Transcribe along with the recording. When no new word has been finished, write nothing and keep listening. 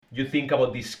you think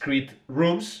about discrete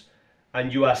rooms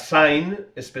and you assign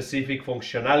specific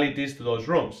functionalities to those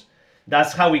rooms.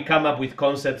 That's how we come up with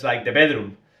concepts like the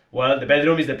bedroom. Well, the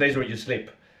bedroom is the place where you sleep.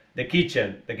 The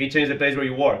kitchen is the place where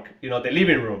you work. The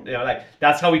living room. Like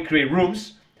that's how we create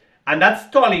rooms, and that's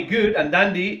totally good and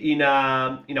dandy in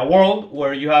a world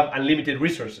where you have unlimited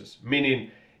resources.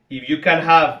 Meaning, if you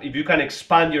can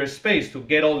expand your space to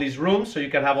get all these rooms, so you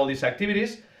can have all these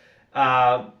activities,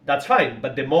 that's fine.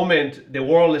 But the moment the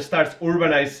world starts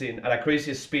urbanizing at a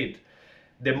crazy speed,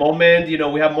 the moment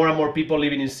we have more and more people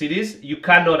living in cities, you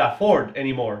cannot afford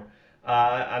anymore,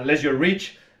 unless you're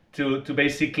rich, to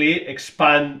basically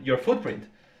expand your footprint.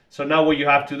 So now what you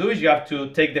have to do is you have to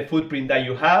take the footprint that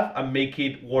you have and make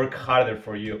it work harder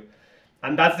for you.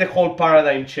 And that's the whole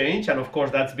paradigm change. And of course,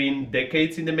 that's been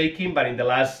decades in the making, but in the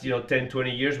last 10,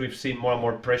 20 years, we've seen more and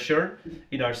more pressure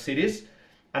in our cities.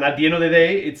 And at the end of the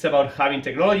day, it's about having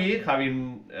technology,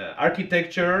 having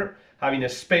architecture, having a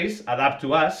space adapt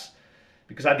to us.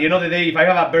 Because at the end of the day, if I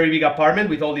have a very big apartment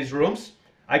with all these rooms,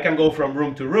 I can go from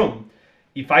room to room.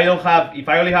 If I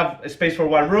only have a space for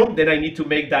one room, then I need to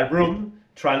make that room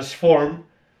transform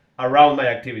around my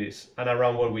activities and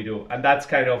around what we do. And that's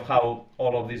kind of how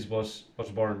all of this was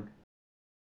born.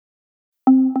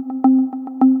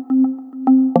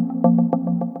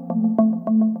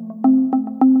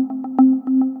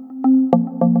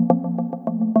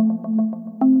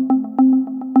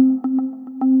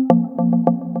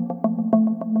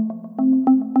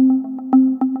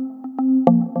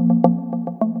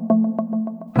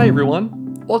 Hi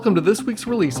everyone, welcome to this week's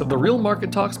release of the Real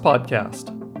Market Talks podcast.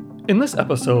 In this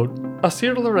episode,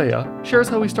 Hasier Larrea shares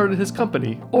how he started his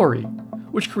company, Ori,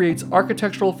 which creates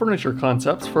architectural furniture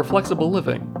concepts for flexible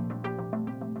living.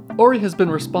 Ori has been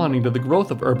responding to the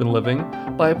growth of urban living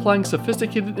by applying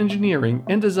sophisticated engineering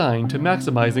and design to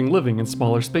maximizing living in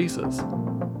smaller spaces.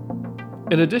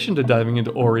 In addition to diving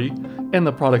into Ori and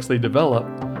the products they develop,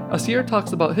 Hasier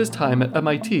talks about his time at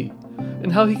MIT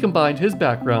and how he combined his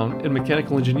background in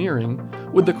mechanical engineering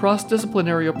with the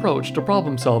cross-disciplinary approach to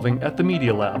problem solving at the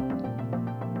Media Lab.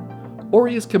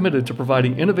 Ori is committed to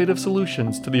providing innovative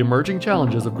solutions to the emerging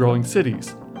challenges of growing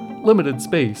cities, limited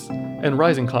space, and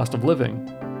rising cost of living.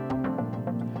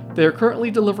 They are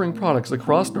currently delivering products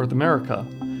across North America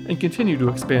and continue to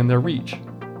expand their reach.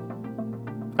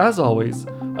 As always,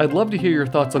 I'd love to hear your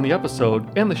thoughts on the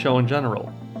episode and the show in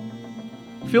general.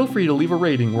 Feel free to leave a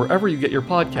rating wherever you get your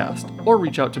podcast, or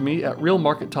reach out to me at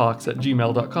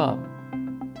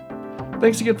realmarkettalks@gmail.com.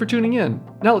 Thanks again for tuning in.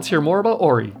 Now let's hear more about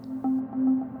Ori.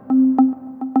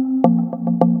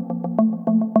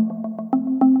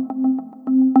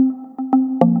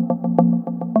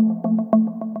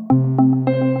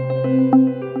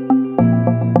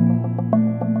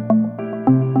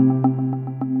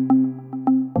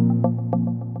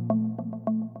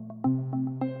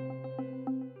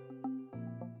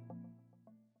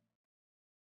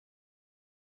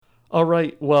 All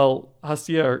right. Well,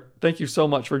 Hasier, thank you so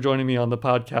much for joining me on the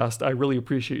podcast. I really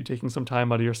appreciate you taking some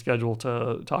time out of your schedule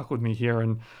to talk with me here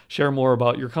and share more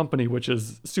about your company, which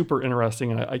is super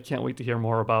interesting, and I can't wait to hear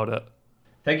more about it.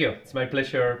 Thank you. It's my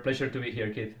pleasure to be here,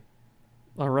 Keith.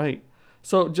 All right.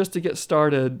 So just to get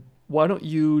started, why don't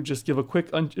you just give a quick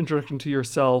introduction to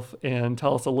yourself and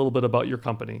tell us a little bit about your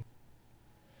company?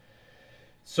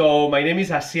 So my name is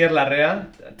Hasier Larrea,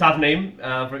 tough name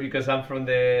because I'm from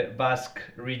the Basque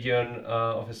region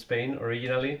of Spain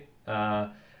originally.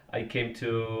 I came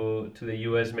to the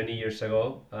US many years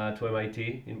ago to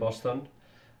MIT in Boston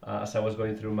as I was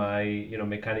going through my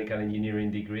mechanical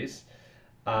engineering degrees.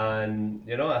 And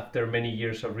after many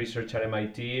years of research at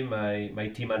MIT, my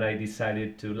team and I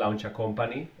decided to launch a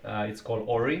company. It's called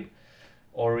Ori.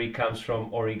 Ori comes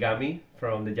from origami,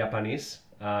 from the Japanese.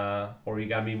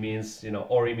 Origami means,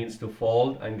 ori means to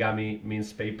fold, and gami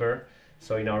means paper.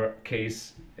 So in our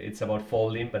case, it's about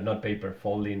folding, but not paper,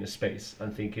 folding space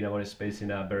and thinking about space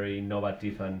in a very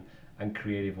innovative and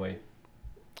creative way.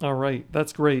 All right,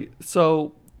 that's great.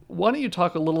 So why don't you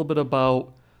talk a little bit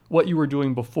about what you were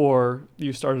doing before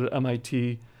you started at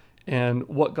MIT and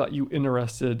what got you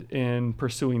interested in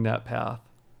pursuing that path?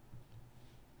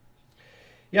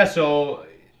 Yeah, so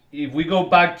if we go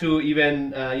back to even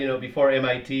before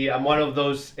MIT, I'm one of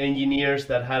those engineers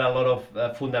that had a lot of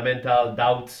fundamental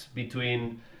doubts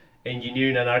between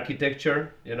engineering and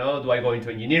architecture. Do I go into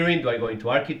engineering? Do I go into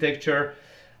architecture?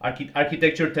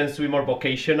 Architecture tends to be more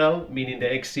vocational, meaning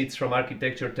the exits from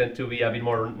architecture tend to be a bit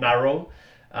more narrow.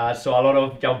 So a lot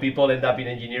of young people end up in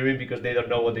engineering because they don't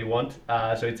know what they want.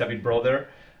 So it's a bit broader.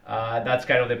 That's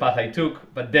kind of the path I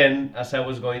took. But then, as I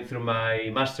was going through my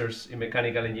master's in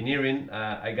mechanical engineering,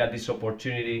 I got this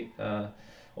opportunity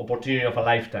of opportunity of a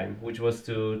lifetime, which was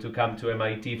to come to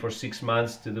MIT for 6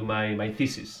 months to do my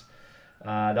thesis.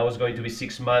 That was going to be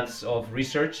 6 months of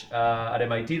research at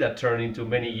MIT that turned into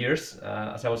many years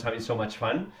as I was having so much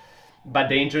fun. But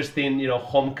the interesting,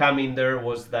 homecoming there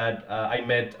was that I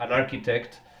met an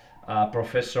architect,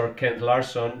 Professor Kent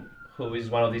Larson, who is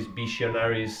one of these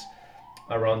visionaries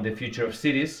around the future of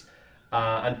cities.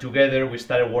 And together we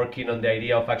started working on the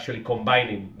idea of actually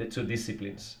combining the two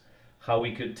disciplines. How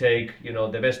we could take,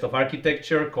 the best of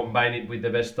architecture, combine it with the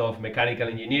best of mechanical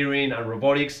engineering and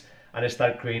robotics, and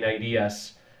start creating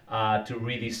ideas to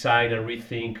redesign and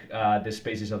rethink the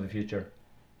spaces of the future.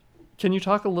 Can you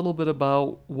talk a little bit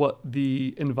about what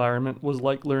the environment was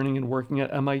like learning and working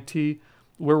at MIT?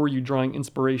 Where were you drawing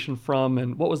inspiration from,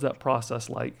 and what was that process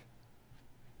like?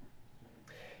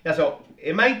 Yeah, so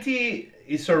MIT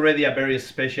is already a very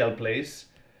special place,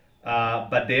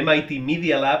 but the MIT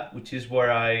Media Lab, which is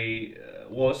where I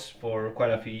was for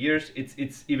quite a few years,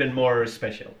 it's even more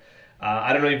special.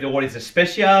 I don't know if the word is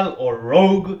special or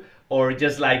rogue or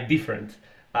just like different,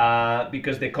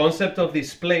 because the concept of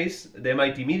this place, the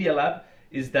MIT Media Lab,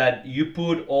 is that you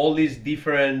put all these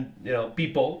different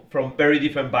people from very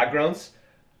different backgrounds,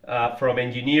 from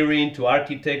engineering to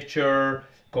architecture,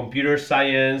 computer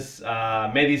science,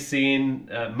 medicine,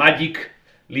 magic.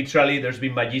 Literally, there's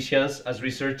been magicians as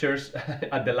researchers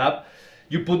at the lab.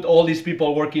 You put all these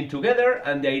people working together,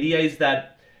 and the idea is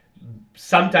that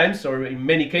sometimes, or in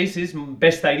many cases,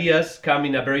 best ideas come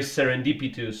in a very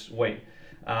serendipitous way,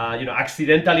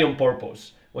 accidentally on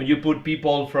purpose. When you put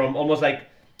people from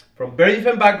from very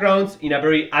different backgrounds in a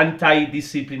very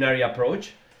anti-disciplinary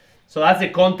approach. So that's the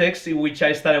context in which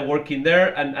I started working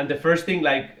there. And the first thing,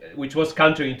 which was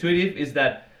counterintuitive, is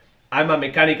that I'm a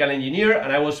mechanical engineer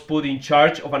and I was put in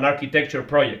charge of an architecture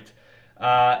project.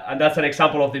 And that's an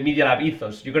example of the Media Lab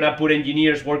ethos. You're gonna put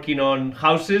engineers working on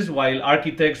houses while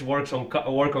architects work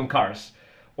on cars.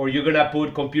 Or you're gonna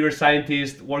put computer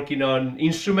scientists working on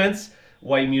instruments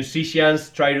while musicians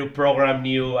try to program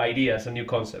new ideas and new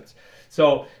concepts.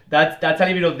 So that's a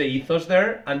little bit of the ethos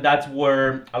there, and that's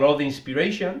where a lot of the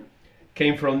inspiration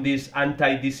came from, this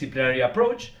anti-disciplinary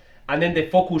approach. And then the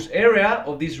focus area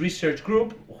of this research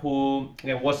group, who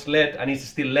was led and is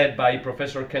still led by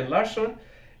Professor Ken Larson,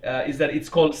 is that it's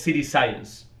called city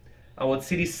science. And what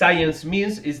city science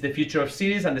means is the future of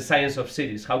cities and the science of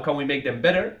cities. How can we make them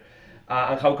better?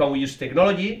 And how can we use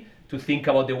technology to think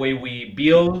about the way we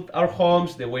build our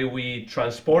homes, the way we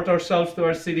transport ourselves to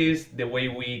our cities, the way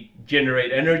we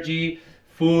generate energy,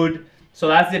 food. So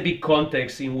that's the big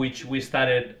context in which we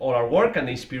started all our work, and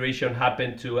the inspiration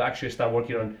happened to actually start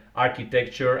working on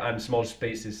architecture and small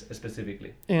spaces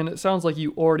specifically. And it sounds like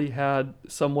you already had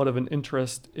somewhat of an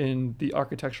interest in the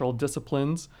architectural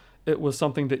disciplines. It was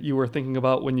something that you were thinking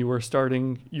about when you were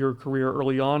starting your career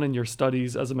early on in your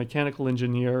studies as a mechanical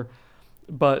engineer.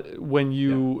 But when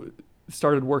you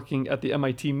started working at the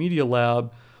MIT Media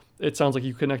Lab, it sounds like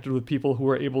you connected with people who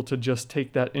were able to just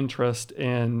take that interest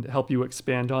and help you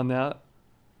expand on that.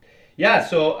 Yeah,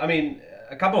 so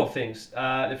a couple of things.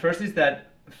 The first is that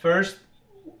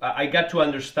I got to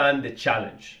understand the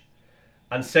challenge,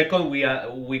 and second,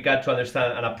 we got to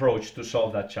understand an approach to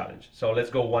solve that challenge. So let's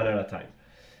go one at a time.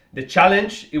 The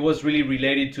challenge, it was really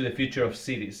related to the future of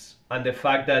cities and the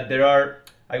fact that there are,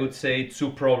 I would say, two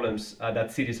problems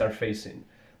that cities are facing.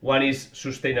 One is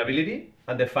sustainability,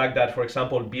 and the fact that, for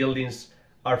example, buildings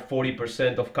are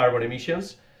 40% of carbon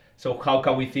emissions. So how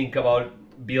can we think about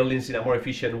buildings in a more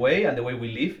efficient way and the way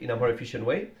we live in a more efficient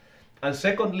way? And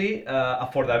secondly,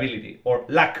 affordability or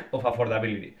lack of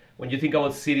affordability. When you think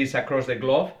about cities across the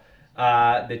globe,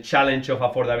 the challenge of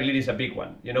affordability is a big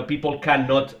one. People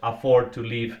cannot afford to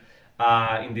live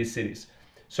in these cities.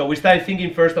 So we started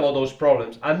thinking first about those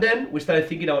problems, and then we started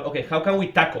thinking about, okay, how can we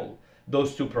tackle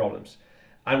those two problems?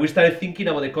 And we started thinking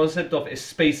about the concept of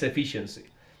space efficiency.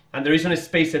 And the reason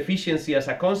space efficiency as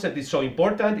a concept is so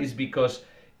important is because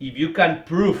if you can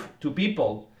prove to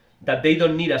people that they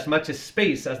don't need as much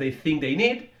space as they think they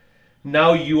need,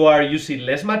 now you are using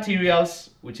less materials,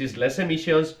 which is less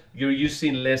emissions, you're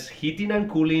using less heating and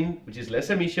cooling, which is less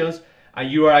emissions,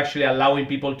 and you are actually allowing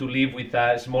people to live with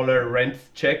a smaller rent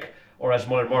check or a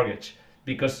smaller mortgage,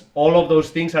 because all of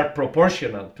those things are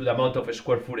proportional to the amount of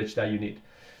square footage that you need.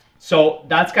 So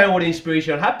that's kind of where the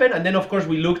inspiration happened. And then, of course,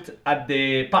 we looked at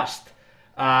the past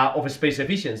of space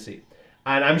efficiency.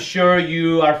 And I'm sure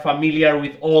you are familiar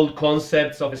with old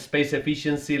concepts of space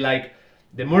efficiency, like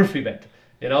the Murphy bed,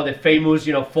 the famous,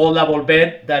 foldable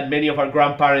bed that many of our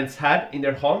grandparents had in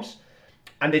their homes.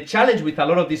 And the challenge with a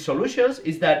lot of these solutions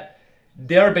is that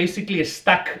they are basically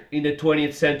stuck in the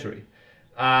 20th century.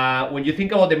 When you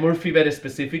think about the Murphy bed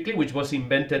specifically, which was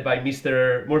invented by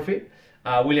Mr. Murphy,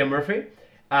 William Murphy,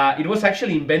 it was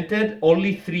actually invented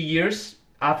only 3 years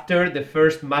after the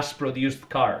first mass-produced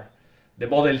car, the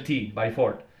Model T by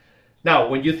Ford. Now,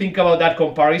 when you think about that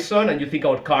comparison and you think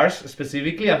about cars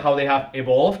specifically and how they have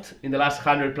evolved in the last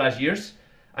 100+ years,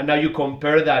 and now you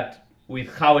compare that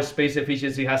with how space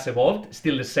efficiency has evolved,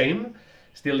 still the same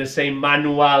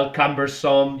manual,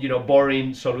 cumbersome,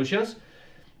 boring solutions,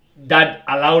 that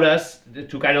allowed us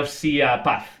to kind of see a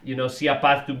path,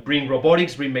 to bring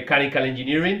robotics, bring mechanical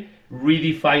engineering,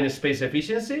 redefine space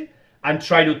efficiency, and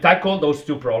try to tackle those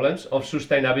two problems of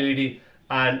sustainability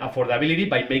and affordability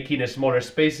by making smaller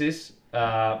spaces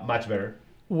much better.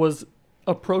 Was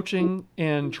approaching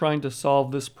and trying to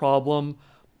solve this problem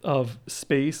of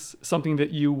space something that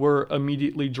you were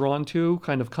immediately drawn to,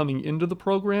 kind of coming into the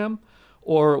program?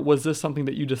 Or was this something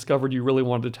that you discovered you really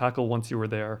wanted to tackle once you were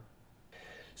there?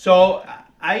 So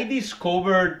I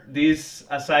discovered this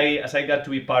as I got to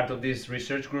be part of this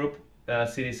research group,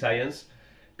 City Science,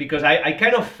 because I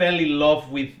kind of fell in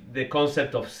love with the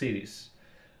concept of cities.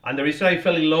 And the reason I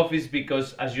fell in love is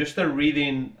because as you start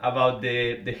reading about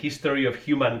the history of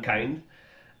humankind,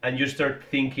 and you start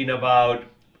thinking about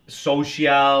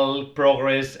social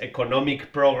progress,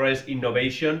 economic progress,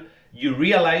 innovation, you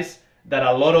realize that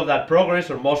a lot of that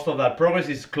progress, or most of that progress,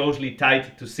 is closely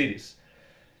tied to cities.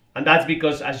 And that's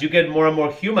because as you get more and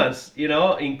more humans,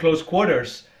 in close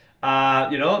quarters,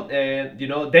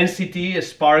 density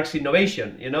sparks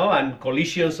innovation, and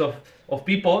collisions of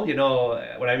people,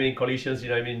 when I mean collisions,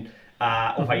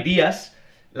 of ideas,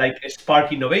 like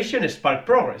spark innovation, spark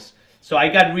progress. So I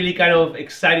got really kind of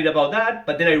excited about that,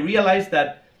 but then I realized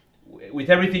that with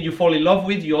everything you fall in love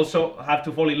with, you also have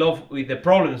to fall in love with the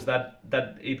problems that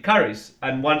it carries.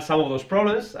 And some of those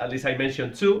problems, at least I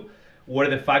mentioned two, were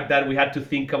the fact that we had to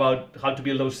think about how to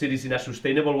build those cities in a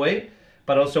sustainable way,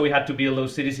 but also we had to build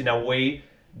those cities in a way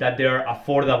that they're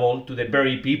affordable to the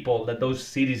very people that those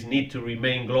cities need to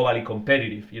remain globally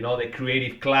competitive, the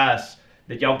creative class,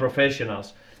 the young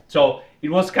professionals. So it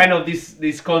was kind of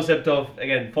this concept of,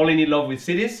 again, falling in love with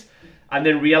cities, and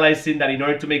then realizing that in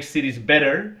order to make cities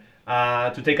better,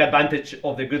 to take advantage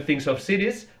of the good things of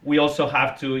cities, we also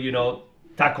have to,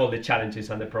 tackle the challenges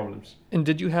and the problems. And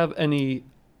did you have any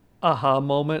aha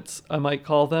moments, I might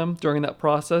call them, during that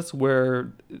process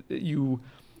where you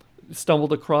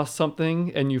stumbled across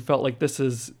something and you felt like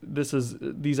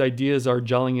these ideas are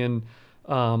gelling and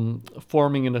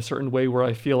forming in a certain way where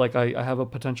I feel like I have a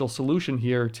potential solution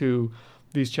here to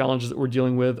these challenges that we're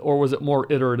dealing with? Or was it more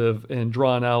iterative and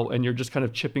drawn out and you're just kind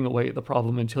of chipping away at the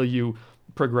problem until you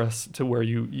progress to where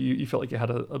you felt like you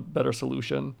had a better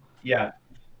solution? Yeah,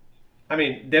 I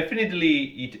mean,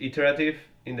 definitely iterative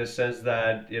in the sense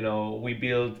that, we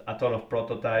build a ton of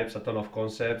prototypes, a ton of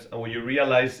concepts, and what you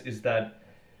realize is that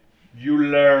you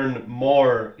learn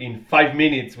more in 5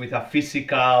 minutes with a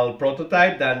physical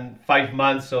prototype than 5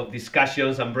 months of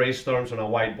discussions and brainstorms on a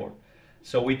whiteboard.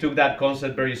 So we took that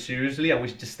concept very seriously and we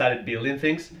just started building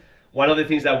things. One of the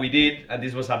things that we did, and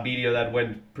this was a video that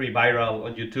went pretty viral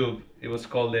on YouTube, it was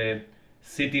called the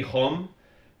City Home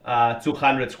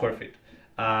 200 square feet.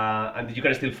 And you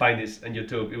can still find this on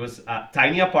YouTube. It was a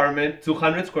tiny apartment,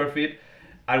 200 square feet,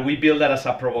 and we built that as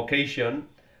a provocation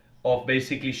of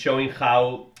basically showing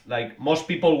how, like, most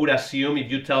people would assume if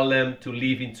you tell them to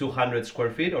live in 200 square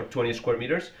feet or 20 square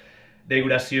meters, they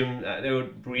would assume, they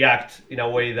would react in a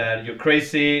way that you're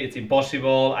crazy, it's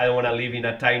impossible, I don't want to live in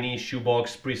a tiny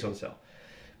shoebox prison cell.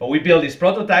 But we built this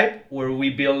prototype where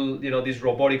we build, these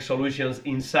robotic solutions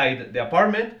inside the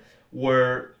apartment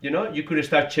where, you could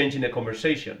start changing the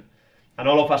conversation. And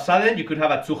all of a sudden, you could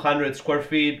have a 200 square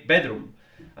feet bedroom.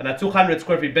 And a 200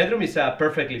 square feet bedroom is a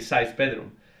perfectly sized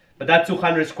bedroom. But that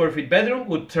 200 square feet bedroom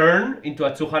would turn into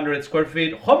a 200 square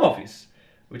feet home office,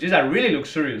 which is a really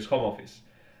luxurious home office.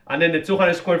 And then the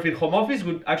 200 square feet home office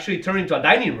would actually turn into a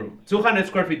dining room, 200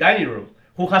 square feet dining room.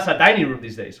 Who has a dining room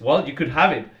these days? Well, you could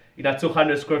have it in a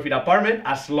 200 square feet apartment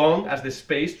as long as the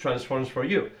space transforms for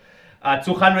you. A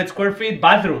 200 square feet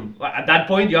bathroom. At that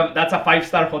point, that's a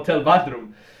 5-star hotel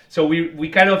bathroom. So we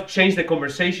kind of changed the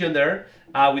conversation there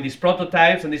with these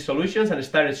prototypes and these solutions, and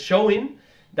started showing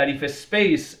that if a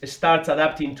space starts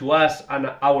adapting to us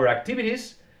and our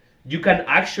activities, you can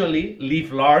actually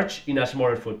live large in a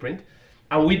smaller footprint.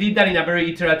 And we did that in a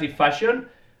very iterative fashion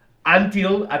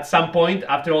until at some point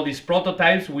after all these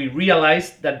prototypes, we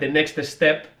realized that the next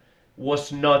step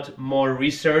was not more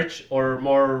research or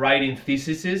more writing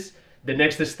theses. The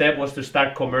next step was to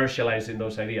start commercializing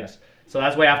those ideas. So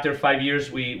that's why after 5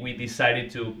 years, we decided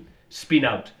to spin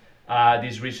out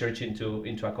this research into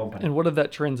a company. And what did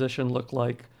that transition look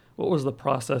like? What was the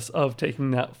process of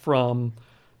taking that from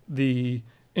the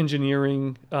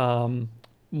engineering,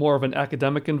 more of an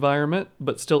academic environment,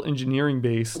 but still engineering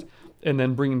based, and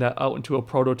then bringing that out into a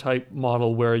prototype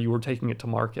model where you were taking it to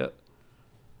market?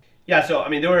 Yeah, so I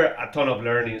mean, there were a ton of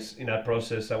learnings in that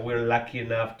process, and we're lucky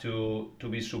enough to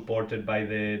be supported by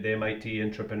the MIT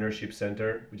Entrepreneurship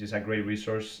Center, which is a great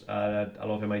resource that a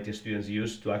lot of MIT students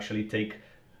use to actually take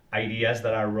ideas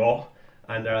that are raw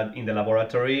and are in the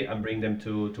laboratory and bring them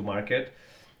to market.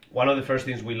 One of the first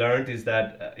things we learned is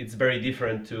that it's very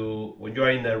different to when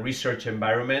you're in a research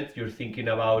environment, you're thinking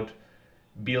about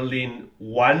building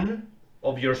one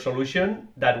of your solution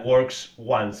that works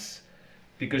once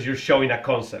because you're showing a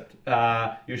concept.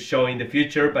 You're showing the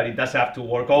future, but it doesn't have to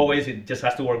work always. It just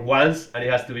has to work once, and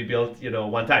it has to be built,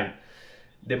 one time.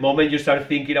 The moment you start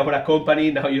thinking about a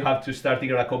company, now you have to start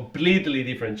thinking about a completely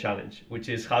different challenge, which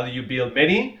is how do you build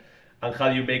many, and how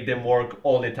do you make them work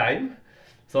all the time.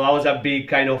 So that was a big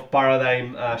kind of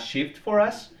paradigm shift for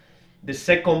us. The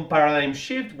second paradigm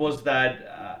shift was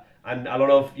that, and a lot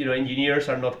of engineers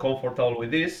are not comfortable with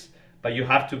this, but you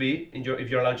have to be if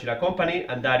you're launching a company,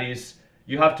 and that is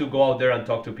you have to go out there and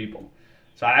talk to people.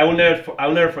 So I will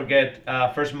never forget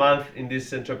first month in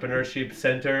this entrepreneurship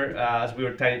center as we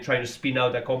were trying to spin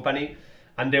out a company,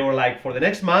 and they were like, for the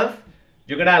next month,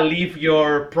 you're gonna leave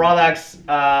your products in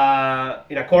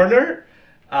a corner,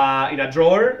 in a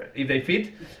drawer if they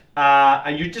fit,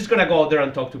 and you're just gonna go out there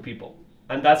and talk to people.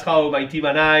 And that's how my team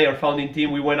and I, our founding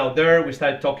team, we went out there. We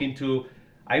started talking to,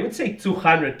 I would say,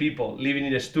 200 people living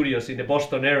in the studios in the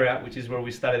Boston area, which is where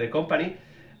we started the company.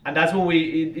 And that's when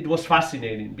it was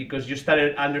fascinating because you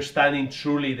started understanding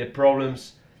truly the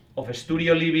problems of a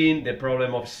studio living, the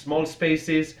problem of small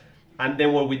spaces. And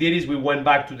then what we did is we went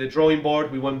back to the drawing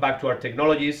board, we went back to our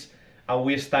technologies, and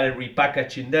we started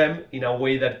repackaging them in a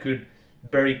way that could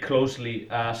very closely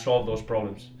solve those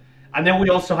problems. And then we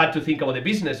also had to think about the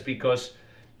business because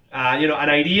an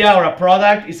idea or a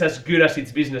product is as good as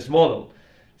its business model.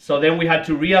 So then we had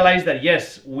to realize that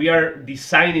yes, we are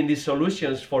designing these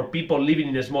solutions for people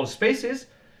living in small spaces,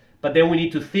 but then we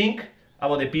need to think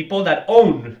about the people that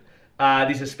own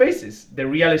these spaces, the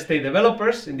real estate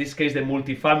developers, in this case the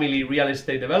multifamily real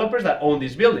estate developers that own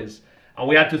these buildings. And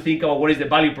we had to think about what is the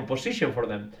value proposition for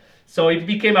them. So it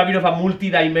became a bit of a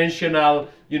multi-dimensional,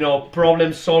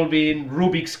 problem-solving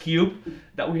Rubik's Cube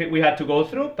that we had to go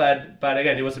through. But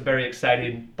again, it was a very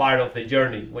exciting part of the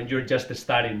journey when you're just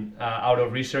starting out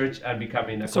of research and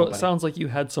becoming a So company. it sounds like you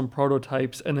had some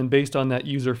prototypes, and then based on that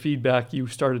user feedback, you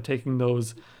started taking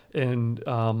those and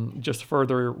just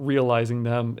further realizing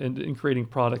them and creating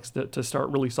products to start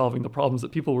really solving the problems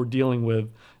that people were dealing with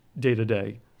day to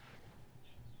day.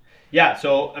 Yeah,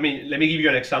 so I mean, let me give you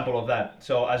an example of that.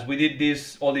 So as we did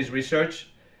all this research,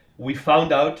 we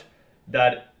found out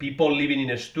that people living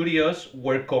in studios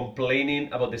were complaining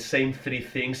about the same three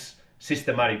things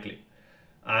systematically.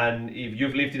 And if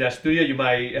you've lived in a studio, you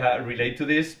might relate to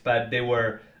this, but they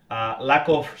were lack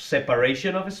of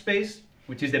separation of a space,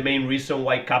 which is the main reason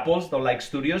why couples don't like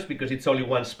studios, because it's only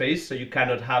one space, so you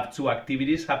cannot have two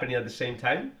activities happening at the same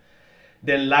time.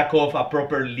 Then lack of a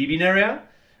proper living area,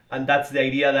 and that's the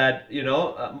idea that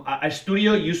a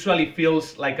studio usually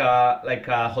feels like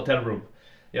a hotel room.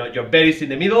 Your bed is in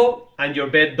the middle and your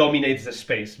bed dominates the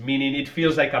space, meaning it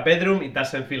feels like a bedroom. It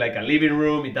doesn't feel like a living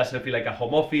room. It doesn't feel like a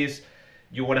home office.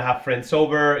 You want to have friends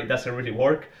over. It doesn't really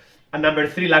work. And number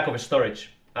three, lack of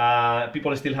storage.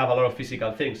 People still have a lot of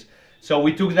physical things. So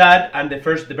we took that, and the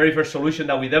very first solution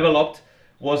that we developed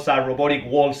was a robotic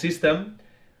wall system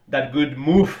that could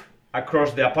move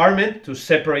across the apartment to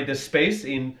separate the space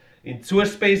in two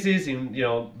spaces, in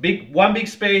one big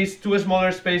space, two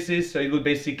smaller spaces. So it would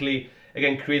basically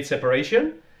again create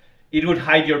separation. It would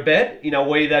hide your bed in a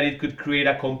way that it could create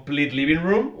a complete living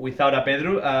room without a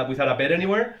bedroom, without a bed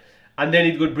anywhere, and then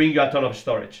it would bring you a ton of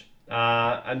storage.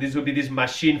 And this would be this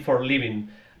machine for living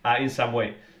in some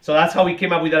way. So that's how we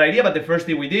came up with that idea. But the first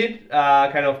thing we did,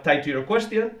 kind of tied to your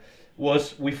question,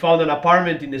 was we found an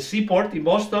apartment in the seaport in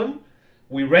Boston.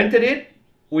 We rented it,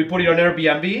 we put it on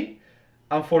Airbnb,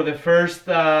 and for the first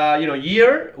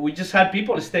year, we just had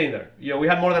people staying there. We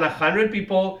had more than 100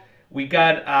 people. We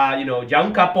got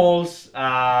young couples,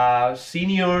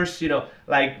 seniors,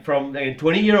 like from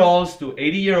 20-year-olds to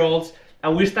 80-year-olds,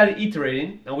 and we started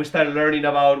iterating and we started learning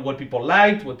about what people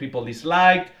liked, what people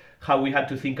disliked, how we had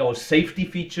to think about safety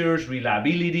features,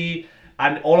 reliability,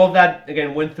 and all of that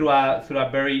again went through a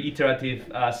very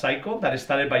iterative cycle that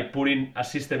started by putting a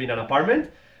system in an apartment,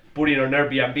 putting it on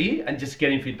Airbnb, and just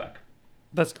getting feedback.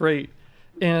 That's great.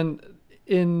 And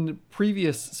In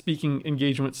previous speaking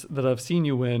engagements that I've seen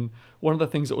you in, one of the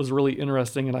things that was really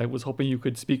interesting, and I was hoping you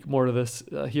could speak more to this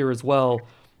here as well,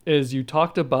 is you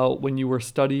talked about when you were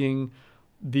studying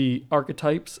the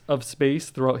archetypes of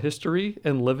space throughout history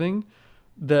and living,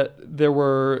 that there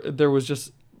was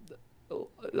just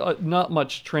not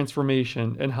much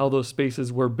transformation in how those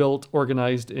spaces were built,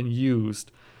 organized, and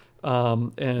used.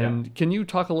 And Yeah. can you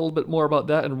talk a little bit more about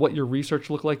that and what your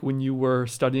research looked like when you were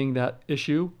studying that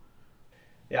issue?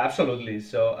 Yeah, absolutely.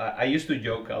 So I used to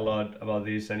joke a lot about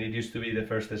this, and it used to be the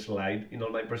first slide in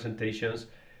all my presentations,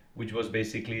 which was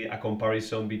basically a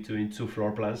comparison between two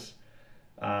floor plans.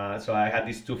 So I had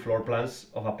these two floor plans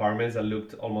of apartments that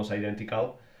looked almost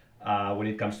identical when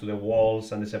it comes to the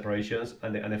walls and the separations.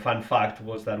 And the fun fact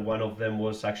was that one of them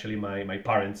was actually my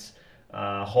parents'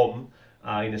 home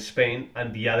in Spain,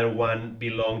 and the other one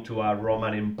belonged to a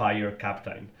Roman Empire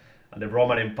captain. And the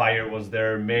Roman Empire was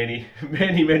there many,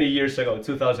 many years ago,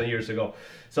 2,000 years ago.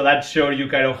 So that shows you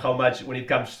kind of how much, when it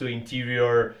comes to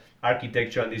interior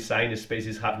architecture and design,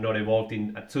 spaces have not evolved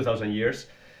in 2,000 years.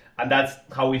 And that's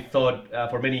how we thought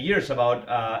for many years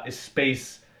about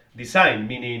space design,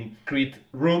 meaning create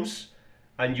rooms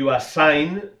and you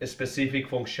assign specific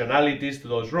functionalities to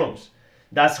those rooms.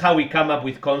 That's how we come up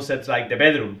with concepts like the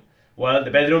bedroom. Well,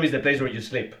 the bedroom is the place where you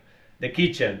sleep. The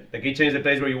kitchen is the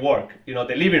place where you work. The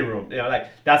living room. Like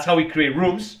that's how we create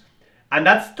rooms, and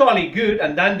that's totally good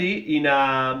and dandy in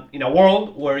a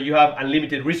world where you have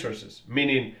unlimited resources.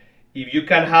 Meaning, if you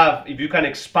can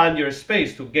expand your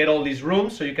space to get all these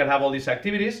rooms, so you can have all these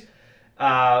activities,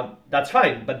 that's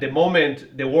fine. But the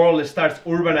moment the world starts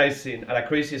urbanizing at a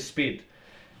crazy speed,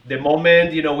 the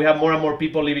moment we have more and more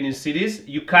people living in cities,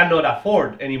 you cannot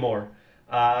afford anymore,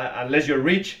 unless you're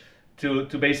rich, to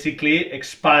basically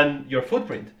expand your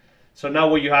footprint. So now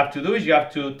what you have to do is you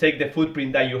have to take the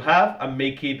footprint that you have and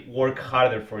make it work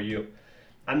harder for you.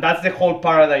 And that's the whole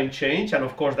paradigm change. And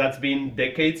of course, that's been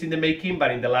decades in the making,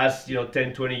 but in the last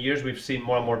 10, 20 years, we've seen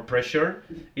more and more pressure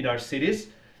in our cities.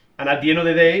 And at the end of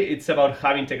the day, it's about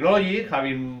having technology,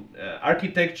 having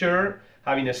architecture,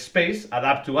 having a space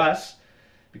adapt to us.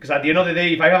 Because at the end of the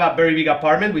day, if I have a very big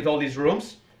apartment with all these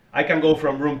rooms, I can go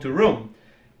from room to room.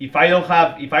 If I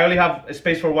only have a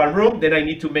space for one room, then I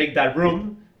need to make that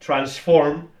room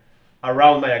transform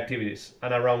around my activities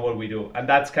and around what we do. And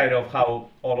that's kind of how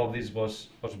all of this was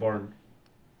born.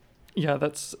 Yeah,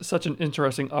 that's such an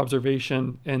interesting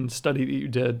observation and study that you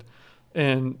did,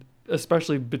 and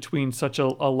especially between such a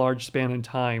large span in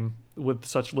time with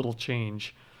such little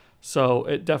change. So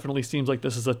it definitely seems like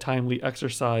this is a timely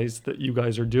exercise that you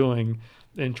guys are doing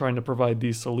in trying to provide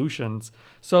these solutions.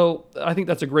 So I think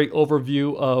that's a great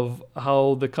overview of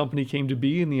how the company came to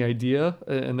be and the idea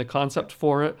and the concept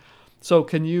for it. So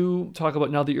can you talk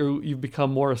about, now that you've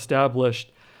become more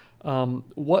established,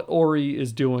 what Ori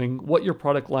is doing, what your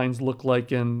product lines look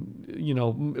like, and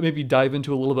maybe dive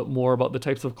into a little bit more about the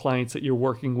types of clients that you're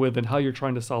working with and how you're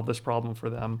trying to solve this problem for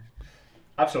them.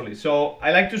 Absolutely. So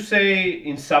I like to say,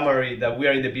 in summary, that we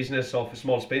are in the business of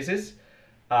small spaces,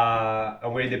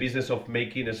 and we're in the business of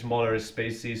making smaller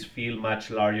spaces feel much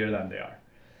larger than they are.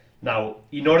 Now,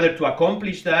 in order to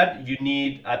accomplish that, you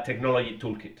need a technology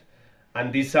toolkit.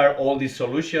 And these are all these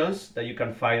solutions that you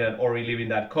can find at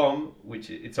oryliving.com, which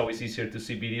it's always easier to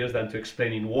see videos than to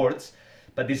explain in words.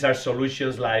 But these are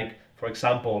solutions like, for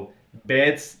example,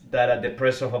 beds that at the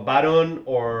press of a button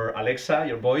or Alexa,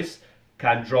 your voice,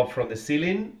 can drop from the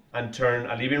ceiling and turn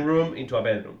a living room into a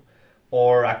bedroom.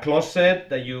 Or a closet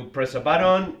that you press a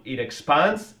button, it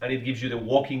expands and it gives you the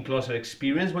walk-in closet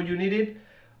experience when you need it,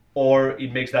 or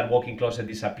it makes that walk-in closet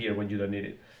disappear when you don't need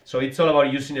it. So it's all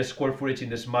about using a square footage in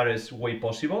the smartest way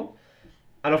possible.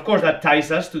 And of course, that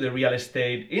ties us to the real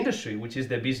estate industry, which is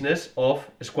the business of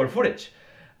square footage.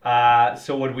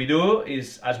 So what we do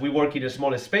is, as we work in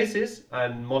smaller spaces,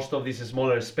 and most of these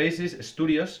smaller spaces,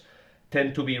 studios,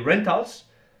 tend to be rentals,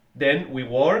 then we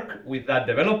work with that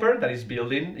developer that is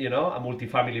building, a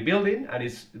multifamily building and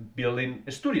is building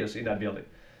studios in that building.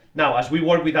 Now, as we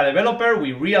work with a developer,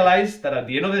 we realize that at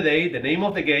the end of the day, the name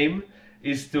of the game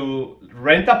is to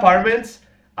rent apartments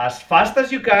as fast as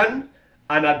you can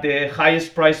and at the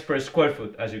highest price per square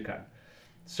foot as you can.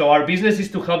 So our business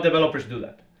is to help developers do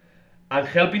that. And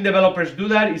helping developers do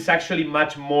that is actually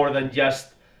much more than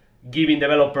just giving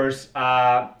developers,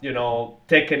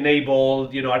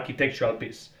 tech-enabled, architectural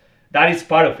piece. That is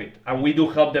part of it. And we do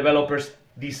help developers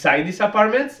design these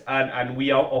apartments, and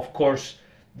we, of course,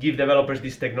 give developers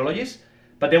these technologies.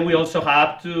 But then we also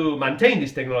have to maintain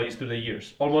these technologies through the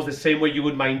years, almost the same way you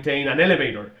would maintain an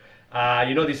elevator.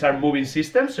 These are moving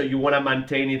systems, so you want to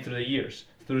maintain it through the years,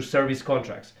 through service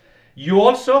contracts. You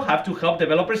also have to help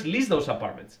developers lease those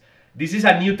apartments. This is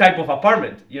a new type of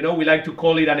apartment. We like to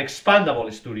call it an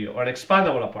expandable studio or an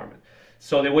expandable apartment.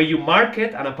 So the way you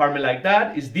market an apartment like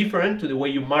that is different to the way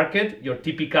you market your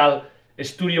typical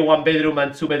studio 1 bedroom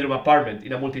and 2 bedroom apartment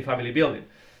in a multifamily building.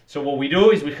 So what we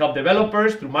do is we help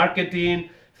developers through marketing,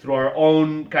 through our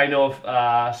own kind of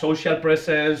social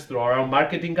presence, through our own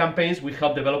marketing campaigns. We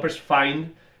help developers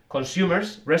find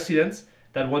consumers, residents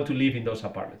that want to live in those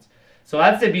apartments. So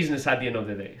that's the business at the end of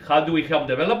the day. How do we help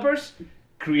developers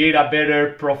create a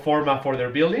better pro forma for their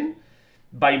building?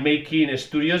 By making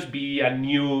studios be a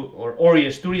new, or Ori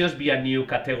studios be a new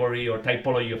category or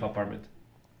typology of apartment.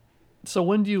 So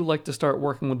when do you like to start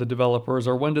working with the developers,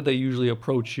 or when do they usually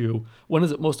approach you? When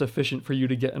is it most efficient for you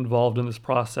to get involved in this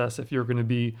process if you're going to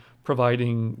be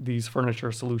providing these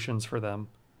furniture solutions for them?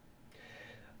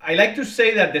 I like to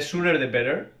say that the sooner the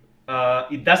better.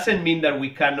 It doesn't mean that we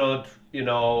cannot,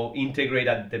 integrate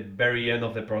at the very end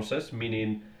of the process,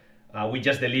 meaning we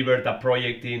just delivered a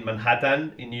project in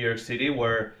Manhattan, in New York City,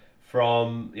 where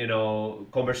from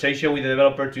conversation with the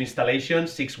developer to installation,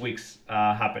 6 weeks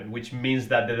happened, which means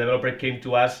that the developer came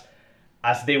to us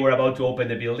as they were about to open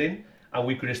the building, and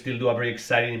we could still do a very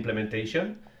exciting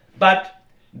implementation. But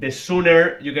the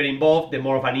sooner you get involved, the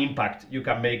more of an impact you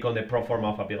can make on the pro forma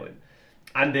of a building.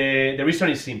 And the reason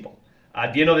is simple.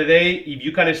 At the end of the day, if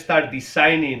you can start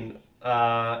designing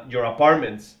your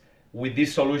apartments with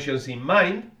these solutions in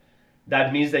mind,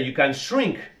 that means that you can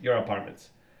shrink your apartments.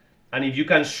 And if you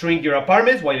can shrink your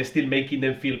apartments while still making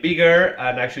them feel bigger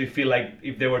and actually feel like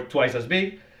if they were twice as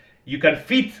big, you can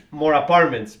fit more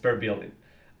apartments per building.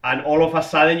 And all of a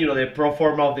sudden, the pro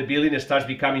forma of the building starts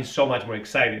becoming so much more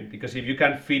exciting, because if you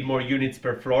can fit more units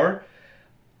per floor,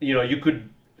 you could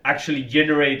actually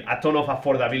generate a ton of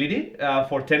affordability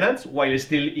for tenants while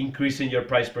still increasing your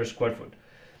price per square foot.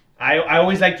 I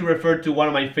always like to refer to one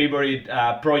of my favorite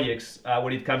projects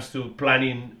when it comes to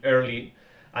planning early,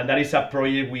 and that is a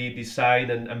project we designed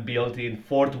and built in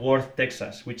Fort Worth,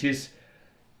 Texas, which is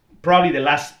probably the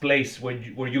last place where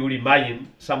you would imagine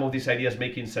some of these ideas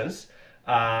making sense.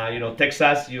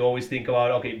 Texas, you always think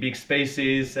about, okay, big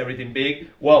spaces, everything big.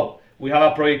 Well, we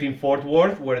have a project in Fort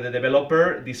Worth where the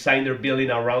developer designed their building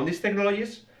around these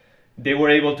technologies. They were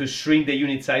able to shrink the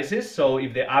unit sizes. So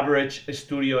if the average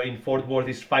studio in Fort Worth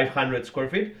is 500 square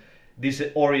feet, these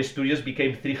Ori studios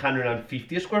became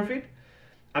 350 square feet.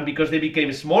 And because they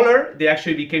became smaller, they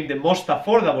actually became the most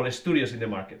affordable studios in the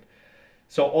market.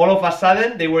 So all of a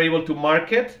sudden, they were able to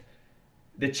market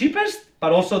the cheapest,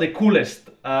 but also the coolest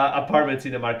apartments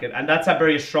in the market. And that's a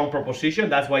very strong proposition.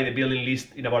 That's why the building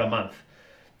leased in about a month.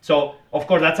 So, of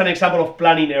course, that's an example of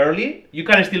planning early. You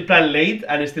can still plan late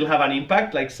and still have an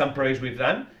impact, like some projects we've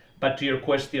done. But to your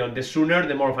question, the sooner,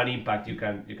 the more of an impact you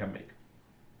can make.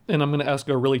 And I'm going to ask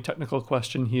a really technical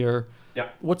question here. Yeah.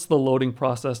 What's the loading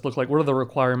process look like? What are the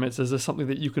requirements? Is this something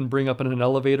that you can bring up in an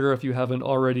elevator if you have an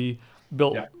already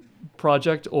built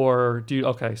project, or do you?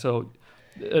 Okay, so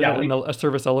a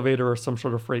service elevator or some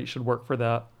sort of freight should work for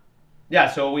that. Yeah.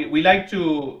 So we like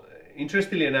to.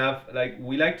 Interestingly enough,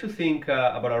 we like to think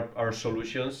about our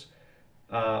solutions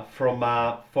from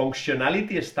a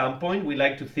functionality standpoint. We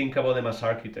like to think about them as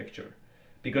architecture,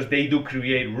 because they do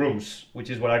create rooms, which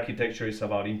is what architecture is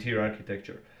about, interior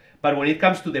architecture. But when it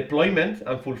comes to deployment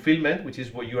and fulfillment, which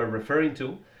is what you are referring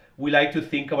to, we like to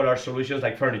think about our solutions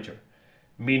like furniture,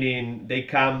 meaning they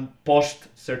come post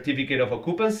certificate of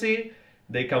occupancy,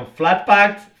 they come flat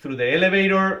packed through the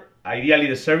elevator, ideally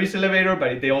the service elevator,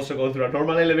 but if they also go through a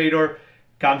normal elevator,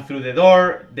 come through the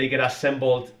door, they get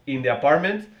assembled in the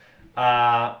apartment,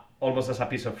 almost as a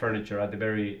piece of furniture at the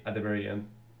very end.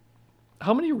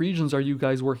 How many regions are you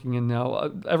guys working in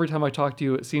now? Every time I talk to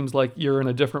you, it seems like you're in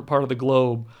a different part of the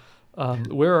globe.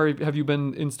 Have you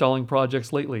been installing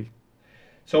projects lately?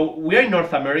 So we are in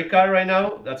North America right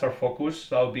now. That's our focus.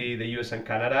 That will be the US and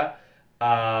Canada.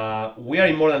 We are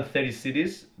in more than 30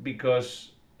 cities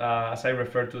because, as I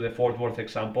referred to the Fort Worth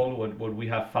example, what we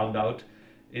have found out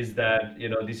is that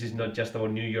this is not just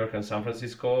about New York and San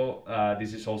Francisco.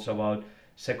 This is also about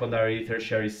secondary,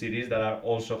 tertiary cities that are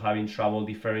also having trouble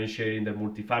differentiating the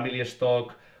multifamily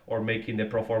stock or making the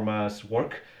pro formas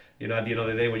work. At the end of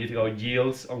the day, when you think about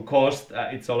yields on cost,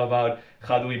 it's all about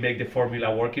how do we make the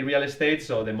formula work in real estate.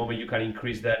 So the moment you can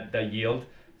increase that yield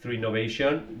through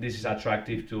innovation, this is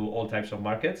attractive to all types of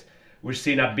markets. We're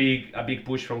seeing a big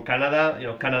push from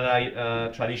Canada.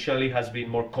 Canada traditionally has been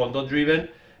more condo driven,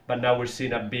 but now we're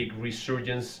seeing a big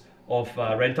resurgence of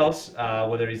rentals,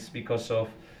 whether it's because of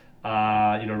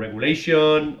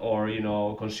regulation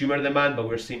or consumer demand, but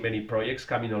we're seeing many projects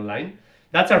coming online.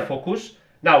 That's our focus.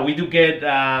 Now we do get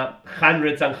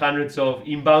hundreds and hundreds of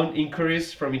inbound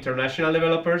inquiries from international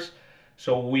developers.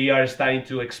 So we are starting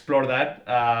to explore that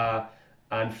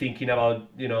and thinking about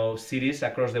cities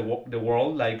across the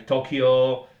world like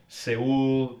Tokyo,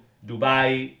 Seoul,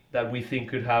 Dubai that we think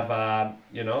could have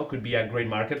could be a great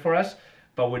market for us.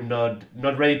 But we're not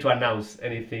ready to announce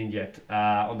anything yet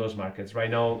on those markets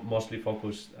right now. Mostly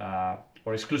focused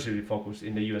or exclusively focused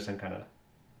in the U.S. and Canada.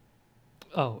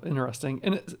 Oh, interesting.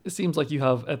 And it seems like you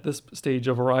have at this stage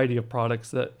a variety of products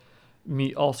that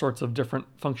meet all sorts of different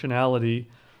functionality.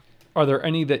 Are there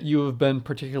any that you have been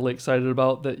particularly excited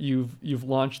about that you've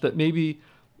launched that maybe,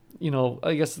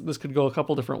 I guess this could go a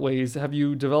couple different ways. Have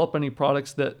you developed any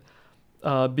products that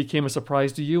became a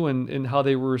surprise to you and how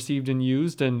they were received and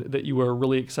used and that you were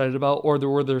really excited about? Or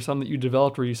were there some that you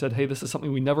developed where you said, hey, this is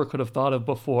something we never could have thought of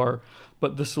before,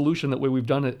 but the solution, that way we've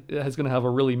done it, is going to have a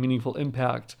really meaningful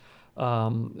impact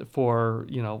for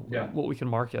what we can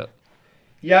market?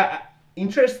 Yeah,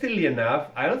 interestingly enough,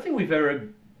 I don't think we've ever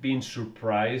been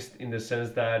surprised in the sense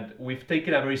that we've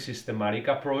taken a very systematic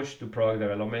approach to product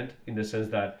development in the sense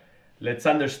that let's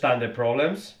understand the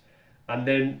problems and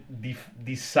then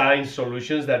design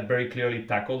solutions that very clearly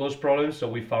tackle those problems. So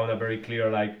we found a very clear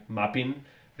mapping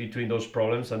between those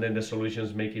problems and then the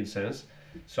solutions making sense.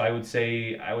 So I wouldn't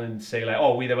say like,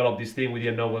 oh, we developed this thing, we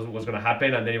didn't know what was going to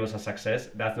happen, and then it was a success.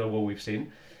 That's not what we've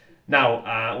seen.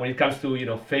 Now, when it comes to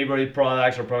favorite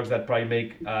products or products that probably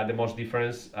make the most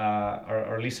difference,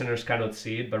 our listeners cannot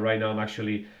see it, but right now I'm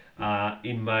actually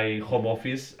in my home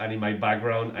office, and in my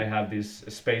background I have this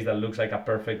space that looks like a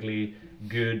perfectly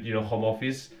good home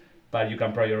office, but you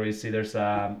can probably already see there's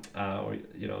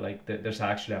there's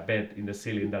actually a bed in the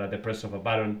ceiling that at the press of a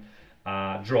button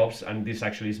drops, and this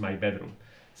actually is my bedroom.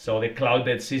 So the cloud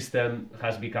bed system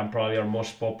has become probably our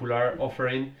most popular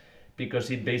offering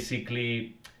because it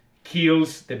basically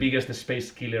kills the biggest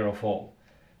space killer of all.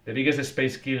 The biggest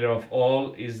space killer of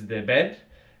all is the bed.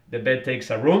 The bed takes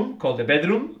a room called the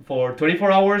bedroom for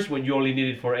 24 hours when you only need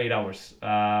it for 8 hours,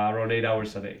 around 8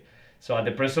 hours a day. So at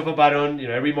the press of a button,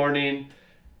 every morning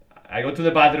I go to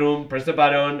the bathroom, press the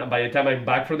button, and by the time I'm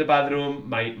back from the bathroom,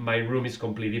 my room is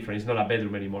completely different. It's not a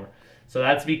bedroom anymore. So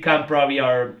that's become probably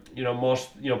our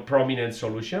most prominent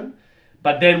solution.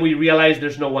 But then we realize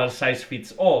there's no one size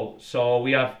fits all. So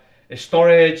we have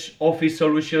storage, office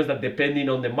solutions that depending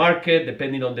on the market,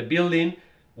 depending on the building,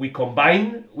 we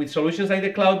combine with solutions like the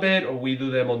cloud bed or we do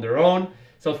them on their own.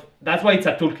 So that's why it's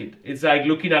a toolkit. It's like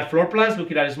looking at floor plans,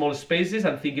 looking at small spaces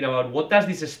and thinking about what does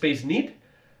this space need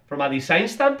from a design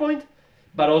standpoint,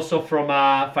 but also from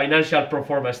a financial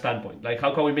performance standpoint. Like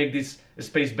how can we make this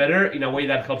space better in a way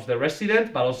that helps the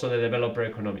resident, but also the developer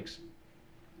economics.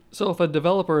 So if a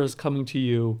developer is coming to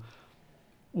you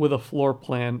with a floor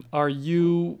plan, are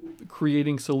you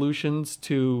creating solutions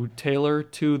to tailor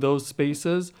to those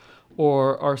spaces,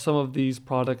 or are some of these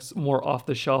products more off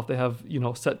the shelf? They have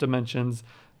set dimensions,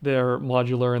 they're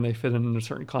modular, and they fit in a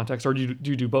certain context, or do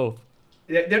you do both?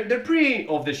 They're pretty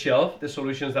off the shelf, the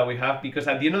solutions that we have, because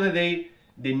at the end of the day,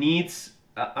 the needs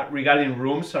regarding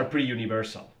rooms are pretty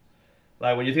universal.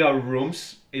 Like when you think about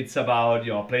rooms, it's about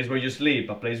a place where you sleep,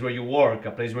 a place where you work,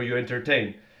 a place where you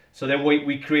entertain. So then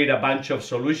we create a bunch of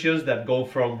solutions that go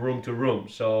from room to room.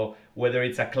 So whether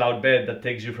it's a cloud bed that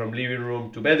takes you from living room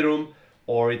to bedroom,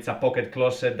 or it's a pocket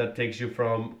closet that takes you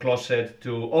from closet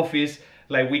to office,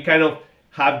 like we kind of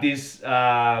have this,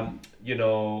 how do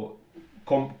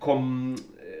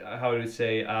you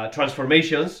say,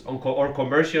 transformations or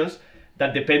conversions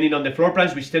that depending on the floor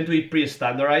plans, which tend to be pretty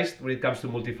standardized when it comes to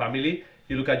multifamily.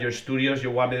 You look at your studios,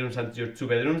 your one bedrooms and your two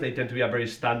bedrooms, they tend to be a very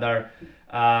standard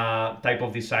type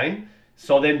of design.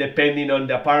 So then depending on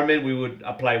the apartment, we would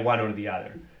apply one or the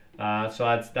other. So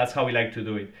that's how we like to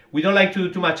do it. We don't like to do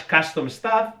too much custom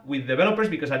stuff with developers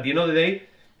because at the end of the day,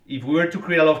 if we were to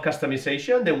create a lot of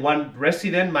customization, then one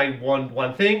resident might want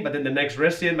one thing, but then the next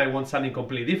resident might want something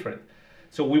completely different.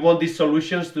 So we want these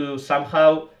solutions to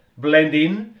somehow blend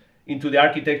in into the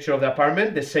architecture of the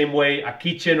apartment, the same way a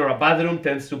kitchen or a bathroom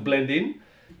tends to blend in,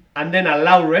 and then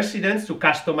allow residents to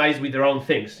customize with their own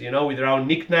things, with their own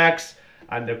knickknacks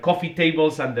and their coffee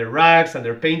tables and their rugs and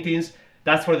their paintings.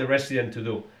 That's for the resident to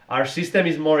do. Our system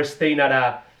is more staying at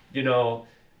a,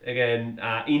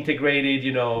 integrated,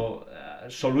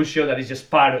 solution that is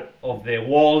just part of the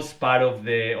walls, part of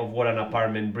what an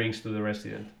apartment brings to the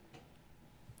resident.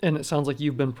 And it sounds like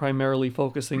you've been primarily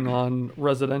focusing on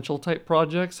residential type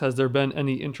projects. Has there been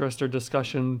any interest or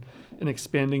discussion in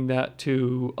expanding that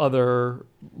to other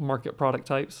market product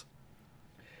types?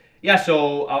 Yeah,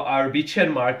 so our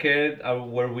beachhead market,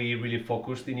 where we really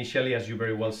focused initially, as you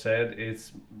very well said,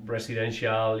 it's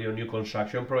residential, new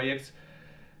construction projects.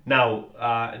 Now,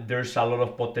 there's a lot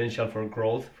of potential for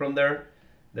growth from there.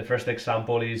 The first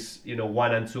example is,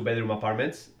 1 and 2 bedroom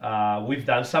apartments. We've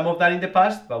done some of that in the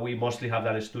past, but we mostly have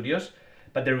done studios.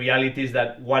 But the reality is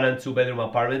that 1 and 2 bedroom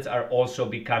apartments are also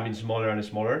becoming smaller and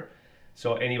smaller.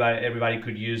 So everybody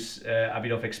could use a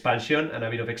bit of expansion and a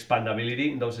bit of expandability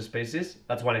in those spaces.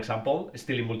 That's one example,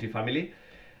 still in multifamily.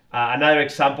 Another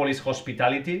example is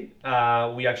hospitality.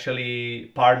 We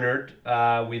actually partnered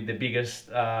with the biggest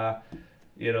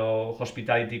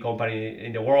hospitality company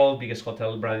in the world, biggest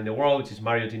hotel brand in the world, which is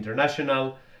Marriott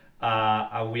International.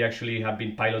 And we actually have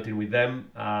been piloting with them.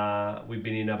 We've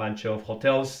been in a bunch of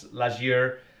hotels last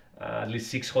year, at least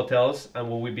 6 hotels. And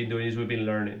what we've been doing is we've been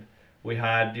learning. We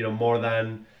had, more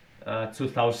than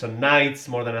 2,000 nights,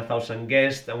 more than 1,000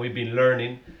 guests, and we've been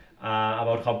learning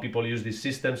about how people use this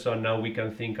system. So now we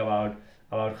can think about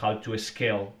how to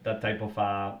scale that type of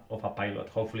a pilot.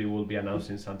 Hopefully, we'll be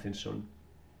announcing something soon.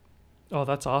 Oh,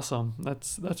 that's awesome.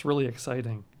 That's really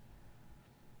exciting.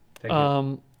 Thank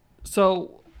you.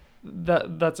 So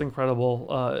that's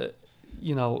incredible.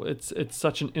 It's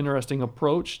such an interesting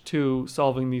approach to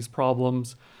solving these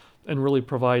problems and really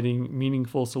providing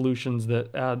meaningful solutions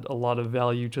that add a lot of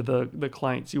value to the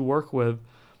clients you work with.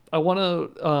 I want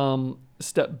to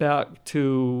step back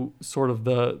to sort of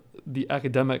the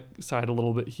academic side a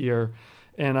little bit here.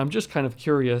 And I'm just kind of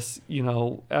curious,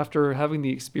 after having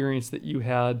the experience that you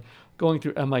had going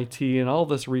through MIT and all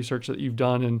this research that you've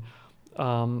done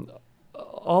and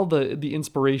all the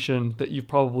inspiration that you've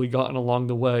probably gotten along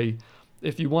the way,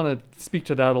 if you want to speak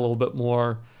to that a little bit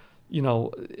more,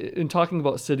 in talking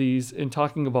about cities, in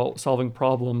talking about solving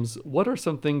problems, what are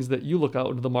some things that you look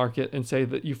out into the market and say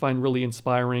that you find really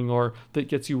inspiring or that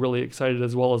gets you really excited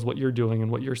as well as what you're doing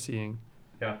and what you're seeing?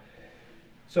 Yeah.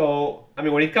 So,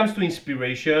 when it comes to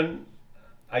inspiration,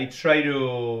 I try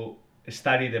to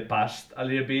study the past a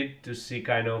little bit to see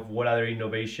kind of what other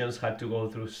innovations had to go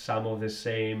through some of the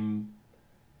same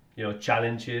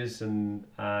challenges and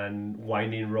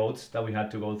winding roads that we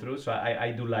had to go through. So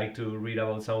I do like to read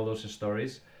about some of those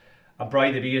stories. And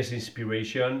probably the biggest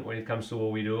inspiration when it comes to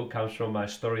what we do comes from a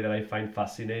story that I find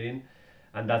fascinating,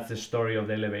 and that's the story of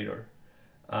the elevator.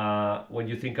 When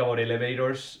you think about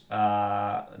elevators,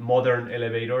 modern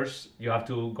elevators, you have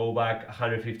to go back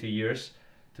 150 years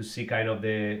to see kind of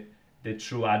the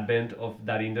true advent of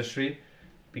that industry,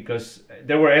 because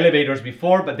there were elevators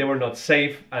before, but they were not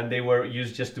safe and they were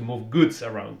used just to move goods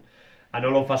around. And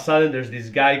all of a sudden, there's this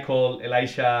guy called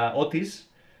Elisha Otis,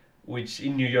 which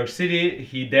in New York City,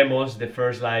 he demos the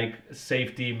first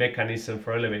safety mechanism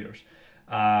for elevators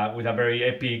with a very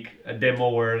epic demo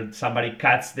where somebody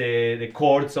cuts the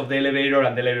cords of the elevator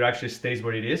and the elevator actually stays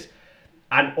where it is.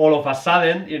 And all of a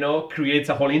sudden, creates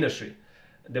a whole industry.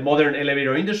 The modern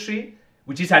elevator industry,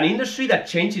 which is an industry that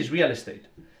changes real estate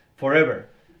forever.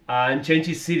 And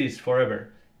changes cities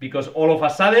forever, because all of a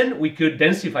sudden we could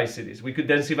densify cities. We could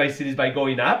densify cities by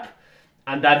going up,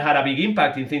 and that had a big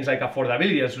impact in things like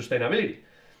affordability and sustainability.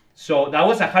 So that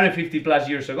was 150 plus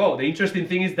years ago. The interesting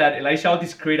thing is that Elisha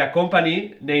Otis created a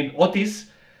company named Otis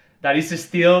that is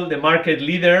still the market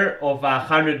leader of a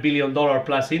 $100 billion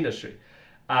plus industry.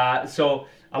 So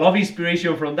a lot of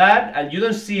inspiration from that, and you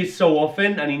don't see it so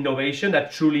often, an innovation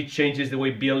that truly changes the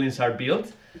way buildings are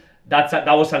built. That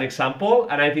was an example,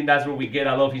 and I think that's where we get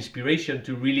a lot of inspiration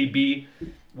to really be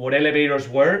what elevators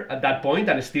were at that point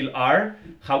and still are.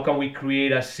 How can we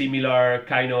create a similar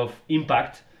kind of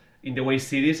impact in the way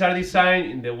cities are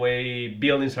designed, in the way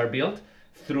buildings are built,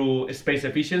 through space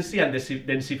efficiency and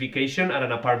densification at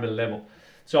an apartment level?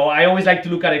 So I always like to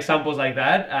look at examples like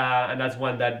that, and that's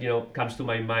one that comes to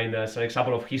my mind as an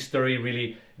example of history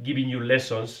really giving you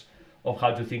lessons of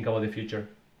how to think about the future.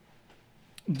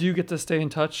 Do you get to stay in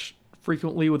touch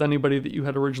frequently with anybody that you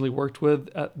had originally worked with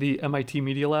at the MIT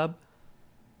Media Lab?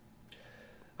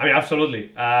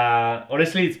 Absolutely.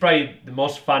 Honestly, it's probably the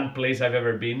most fun place I've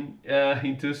ever been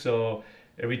into. So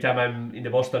every time I'm in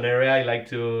the Boston area, I like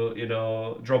to,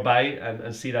 drop by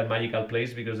and see that magical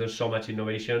place, because there's so much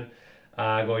innovation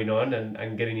going on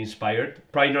and getting inspired.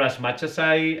 Probably not as much as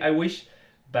I wish,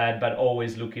 but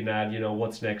always looking at,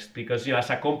 what's next. Because, as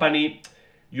a company,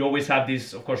 you always have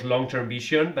this, of course, long-term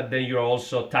vision, but then you're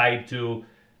also tied to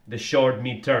the short,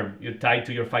 mid-term. You're tied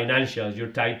to your financials. You're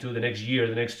tied to the next year,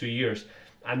 the next 2 years.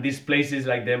 And these places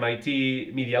like the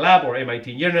MIT Media Lab or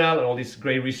MIT in general, and all these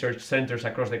great research centers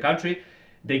across the country,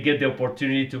 they get the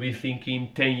opportunity to be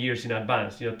thinking 10 years in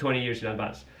advance, 20 years in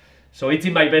advance. So it's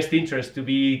in my best interest to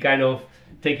be kind of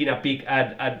taking a peek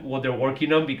at what they're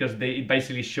working on, because it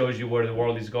basically shows you where the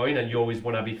world is going, and you always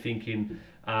want to be thinking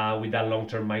with that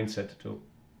long-term mindset too.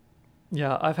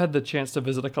 Yeah, I've had the chance to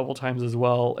visit a couple times as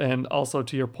well. And also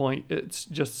to your point, it's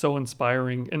just so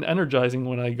inspiring and energizing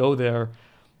when I go there.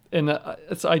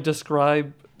 I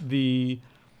describe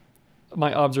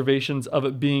my observations of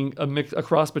it being a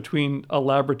cross between a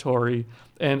laboratory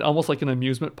and almost like an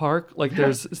amusement park. Like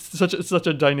there's such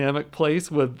a dynamic place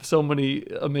with so many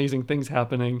amazing things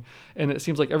happening, and it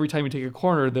seems like every time you take a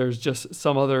corner, there's just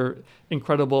some other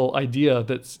incredible idea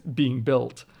that's being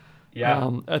built.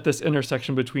 Yeah. At this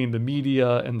intersection between the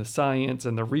media and the science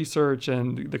and the research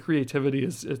and the creativity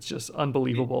it's just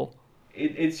unbelievable.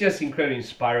 It's just incredibly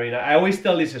inspiring. I always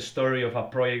tell this story of a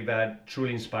project that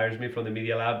truly inspires me from the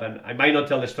Media Lab, and I might not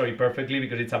tell the story perfectly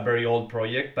because it's a very old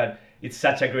project, but it's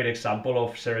such a great example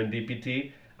of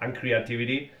serendipity and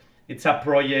creativity. It's a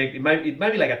project, it might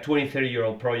be like a 20,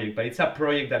 30-year-old project, but it's a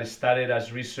project that started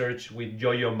as research with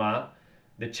Yo-Yo Ma,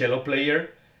 the cello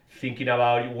player, thinking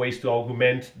about ways to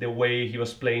augment the way he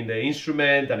was playing the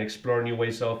instrument and explore new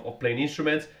ways of playing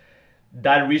instruments.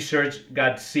 That research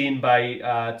got seen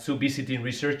by two visiting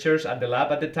researchers at the lab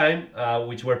at the time,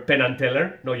 which were Penn and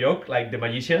Teller, no joke, like the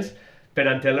magicians, Penn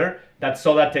and Teller, that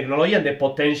saw that technology and the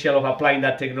potential of applying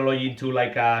that technology into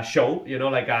like a show,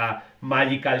 like a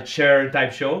magical chair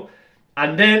type show.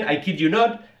 And then, I kid you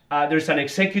not, there's an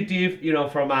executive,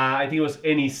 from I think it was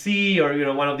NEC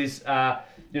or one of these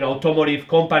automotive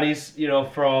companies,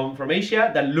 from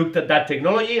Asia that looked at that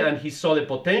technology and he saw the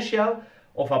potential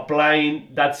of applying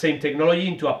that same technology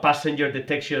into a passenger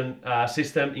detection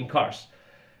system in cars.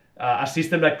 A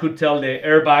system that could tell the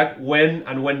airbag when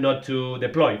and when not to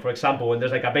deploy, for example, when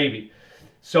there's like a baby.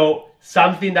 So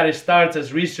something that starts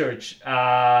as research,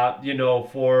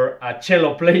 for a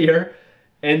cello player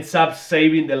ends up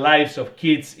saving the lives of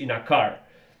kids in a car.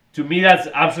 To me, that's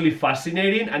absolutely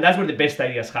fascinating, and that's where the best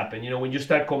ideas happen. When you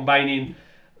start combining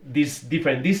these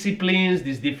different disciplines,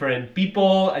 these different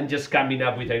people, and just coming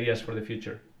up with ideas for the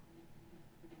future.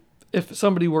 If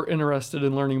somebody were interested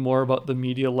in learning more about the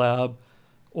Media Lab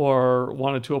or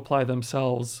wanted to apply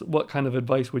themselves, what kind of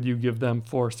advice would you give them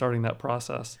for starting that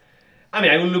process?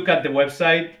 I would look at the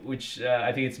website, which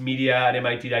I think it's media at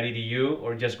mit.edu,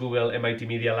 or just Google MIT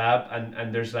Media Lab,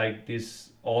 and there's like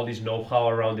all this know-how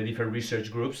around the different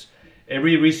research groups.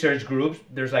 Every research group,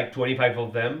 there's like 25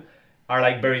 of them, are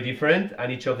like very different,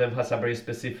 and each of them has a very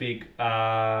specific,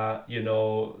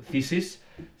 thesis.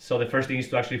 So the first thing is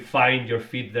to actually find your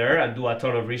fit there and do a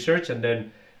ton of research, and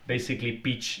then basically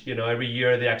pitch. Every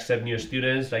year they accept new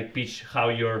students, like pitch how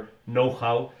your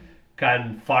know-how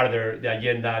can further the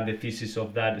agenda and the thesis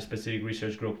of that specific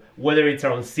research group. Whether it's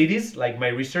around cities, like my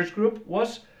research group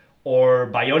was, or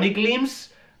bionic limbs,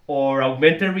 or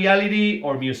augmented reality,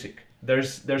 or music.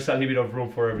 There's a little bit of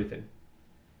room for everything.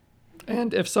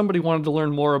 And if somebody wanted to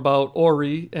learn more about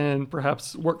Ori and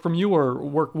perhaps work from you or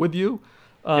work with you,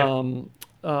 what's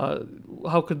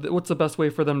the best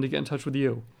way for them to get in touch with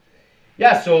you?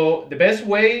 Yeah, so the best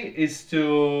way is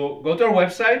to go to our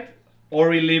website,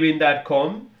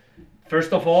 oriliving.com.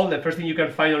 First of all, the first thing you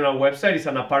can find on our website is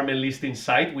an apartment listing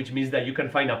site, which means that you can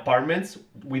find apartments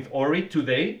with Ori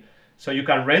today. So you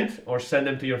can rent or send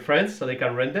them to your friends so they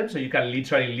can rent them. So you can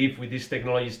literally live with these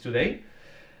technologies today.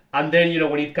 And then,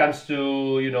 when it comes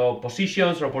to,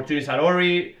 positions or opportunities at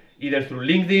Ori, either through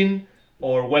LinkedIn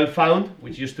or Well-Found,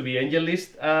 which used to be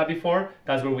AngelList before,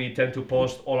 that's where we tend to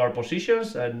post all our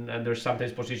positions. And there's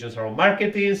sometimes positions around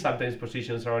marketing, sometimes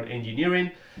positions around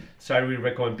engineering. So I really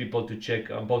recommend people to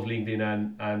check on both LinkedIn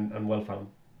and Well-Found.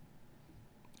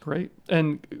 Great.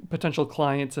 And potential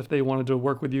clients, if they wanted to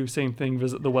work with you, same thing,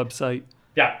 visit the website.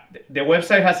 Yeah, the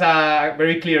website has a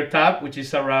very clear tab, which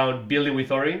is around building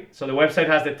with Ori. So the website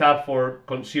has the tab for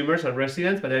consumers and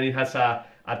residents, but then it has a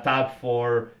tab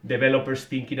for developers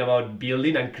thinking about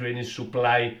building and creating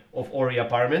supply of Ori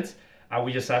apartments. And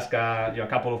we just ask a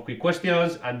couple of quick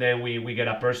questions, and then we get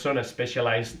a person, a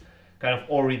specialized kind of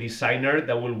Ori designer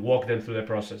that will walk them through the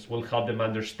process. We'll help them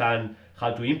understand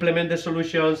how to implement the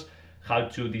solutions, how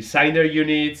to design their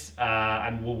units,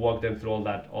 and we'll walk them through all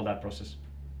that process.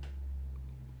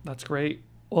 That's great.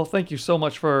 Well, thank you so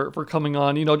much for coming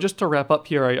on. Just to wrap up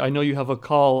here, I know you have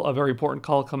a very important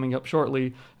call coming up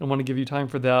shortly, and want to give you time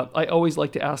for that. I always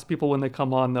like to ask people when they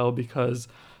come on, though, because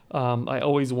I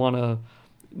always want to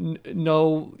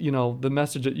know, the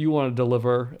message that you want to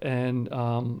deliver, and,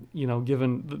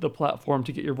 given the platform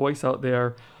to get your voice out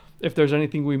there, if there's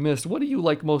anything we missed, what do you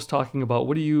like most talking about?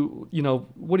 What do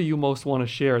you most want to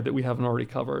share that we haven't already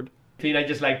covered? I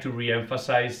just like to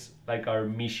reemphasize like our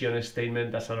mission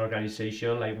statement as an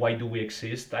organization, like why do we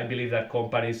exist? I believe that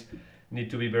companies need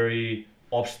to be very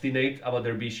obstinate about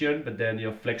their vision, but then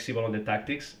flexible on the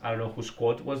tactics. I don't know whose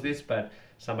quote was this, but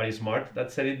somebody smart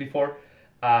that said it before.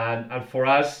 And for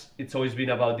us, it's always been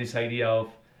about this idea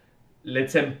of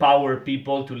let's empower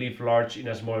people to live large in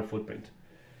a smaller footprint.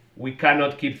 we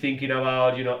cannot keep thinking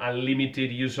about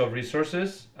unlimited use of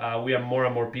resources. We are more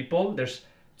and more people. There's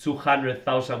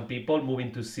 200,000 people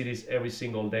moving to cities every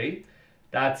single day.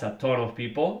 That's a ton of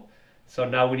people. So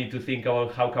now we need to think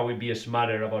about how can we be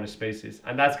smarter about spaces.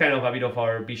 And that's kind of a bit of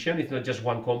our vision. It's not just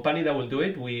one company that will do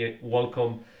it. We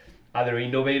welcome other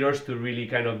innovators to really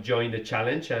kind of join the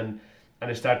challenge and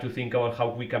start to think about how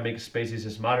we can make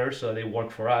spaces smarter so they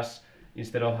work for us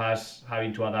instead of us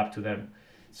having to adapt to them.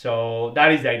 So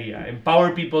that is the idea.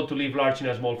 Empower people to live large in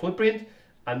a small footprint,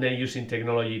 and then using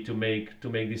technology to make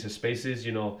these spaces,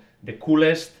 the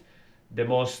coolest, the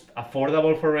most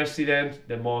affordable for residents,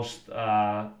 the most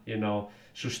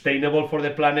sustainable for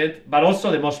the planet, but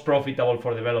also the most profitable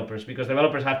for developers, because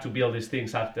developers have to build these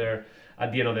things at the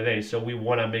end of the day. So we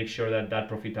want to make sure that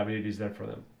profitability is there for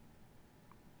them.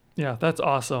 Yeah, that's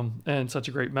awesome and such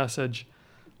a great message.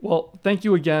 Well, thank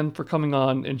you again for coming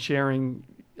on and sharing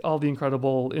all the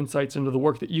incredible insights into the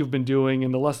work that you've been doing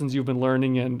and the lessons you've been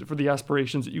learning and for the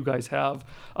aspirations that you guys have.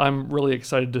 I'm really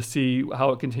excited to see how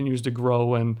it continues to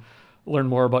grow and learn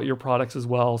more about your products as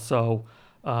well. So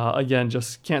again,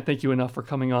 just can't thank you enough for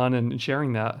coming on and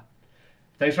sharing that.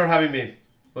 Thanks for having me. It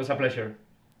was a pleasure.